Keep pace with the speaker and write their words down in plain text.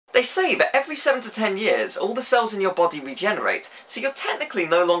They say that every 7 to 10 years, all the cells in your body regenerate, so you're technically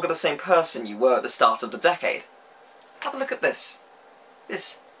no longer the same person you were at the start of the decade. Have a look at this.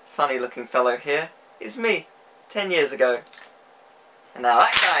 This funny looking fellow here is me, 10 years ago. And now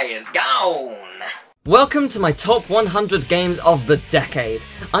that guy is gone! Welcome to my top 100 games of the decade.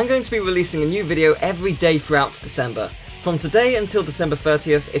 I'm going to be releasing a new video every day throughout December. From today until December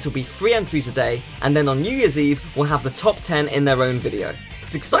 30th, it'll be 3 entries a day, and then on New Year's Eve, we'll have the top 10 in their own video.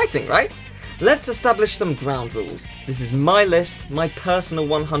 It's exciting, right? Let's establish some ground rules. This is my list, my personal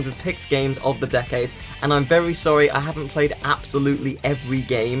 100 picked games of the decade, and I'm very sorry I haven't played absolutely every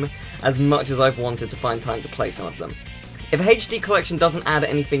game as much as I've wanted to find time to play some of them. If a HD collection doesn't add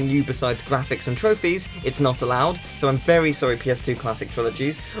anything new besides graphics and trophies, it's not allowed, so I'm very sorry PS2 Classic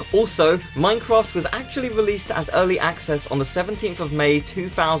Trilogies. Also, Minecraft was actually released as early access on the 17th of May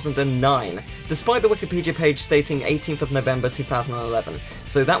 2009, despite the Wikipedia page stating 18th of November 2011,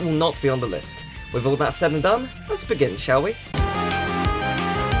 so that will not be on the list. With all that said and done, let's begin, shall we?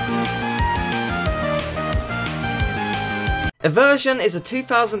 Eversion is a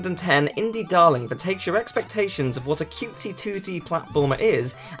 2010 indie darling that takes your expectations of what a cutesy 2D platformer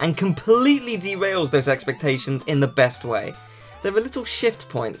is and completely derails those expectations in the best way. There are little shift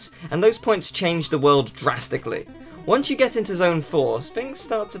points, and those points change the world drastically. Once you get into Zone 4, things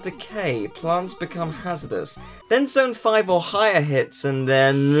start to decay, plants become hazardous. Then Zone 5 or higher hits, and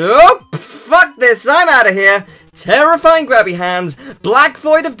then... Nope! Fuck this, I'm out of here! Terrifying grabby hands, black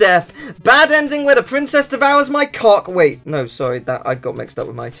void of death, bad ending where the princess devours my cock. Wait, no, sorry, that I got mixed up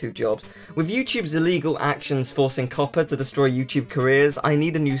with my two jobs. With YouTube's illegal actions forcing copper to destroy YouTube careers, I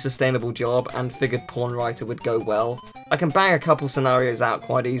need a new sustainable job and figured porn writer would go well. I can bang a couple scenarios out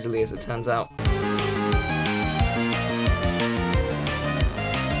quite easily as it turns out.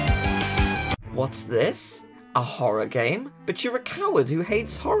 What's this? A horror game? But you're a coward who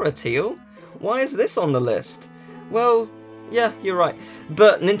hates horror, Teal. Why is this on the list? Well, yeah, you're right.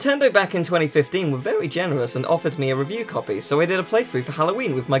 But Nintendo back in 2015 were very generous and offered me a review copy, so I did a playthrough for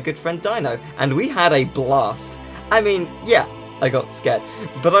Halloween with my good friend Dino, and we had a blast. I mean, yeah, I got scared,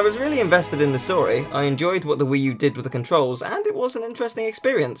 but I was really invested in the story, I enjoyed what the Wii U did with the controls, and it was an interesting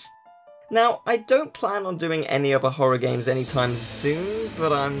experience. Now, I don't plan on doing any other horror games anytime soon,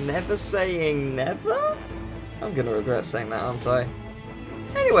 but I'm never saying never? I'm gonna regret saying that, aren't I?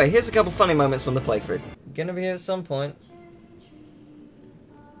 Anyway, here's a couple funny moments from the playthrough. Gonna be here at some point.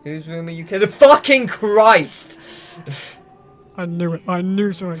 Whose room are you kidding? Fucking Christ! I knew it. I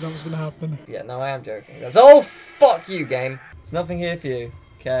knew something like that was gonna happen. Yeah, no, I am joking. That's all. Fuck you, game. There's nothing here for you.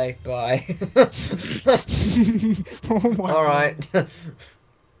 Okay, bye. Oh my Alright.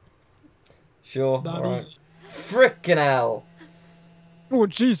 Sure, alright. Frickin' hell. Oh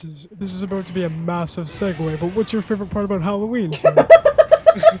Jesus, this is about to be a massive segue, but what's your favorite part about Halloween?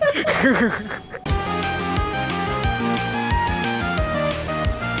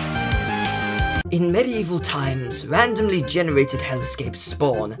 In medieval times, randomly generated hellscapes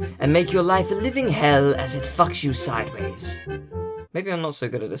spawn and make your life a living hell as it fucks you sideways. Maybe I'm not so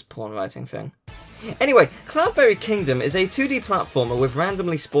good at this porn writing thing. Anyway, Cloudberry Kingdom is a 2D platformer with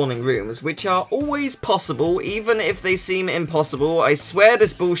randomly spawning rooms, which are always possible, even if they seem impossible. I swear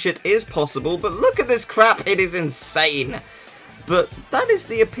this bullshit is possible, but look at this crap, it is insane! But that is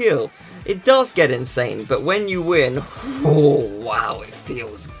the appeal. It does get insane, but when you win, oh wow, it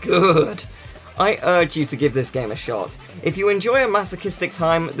feels good. I urge you to give this game a shot. If you enjoy a masochistic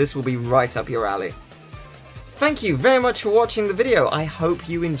time, this will be right up your alley. Thank you very much for watching the video. I hope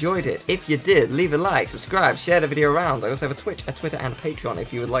you enjoyed it. If you did, leave a like, subscribe, share the video around. I also have a Twitch, a Twitter, and a Patreon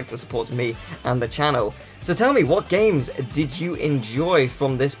if you would like to support me and the channel. So tell me, what games did you enjoy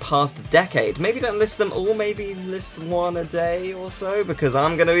from this past decade? Maybe don't list them all, maybe list one a day or so, because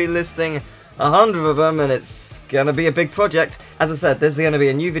I'm going to be listing 100 of them, and it's gonna be a big project. As I said, there's gonna be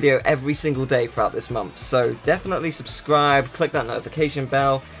a new video every single day throughout this month, so definitely subscribe, click that notification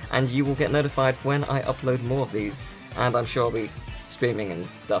bell, and you will get notified when I upload more of these. And I'm sure I'll be streaming and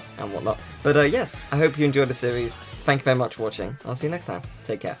stuff and whatnot. But yes, I hope you enjoyed the series. Thank you very much for watching. I'll see you next time.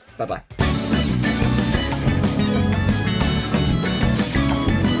 Take care. Bye-bye.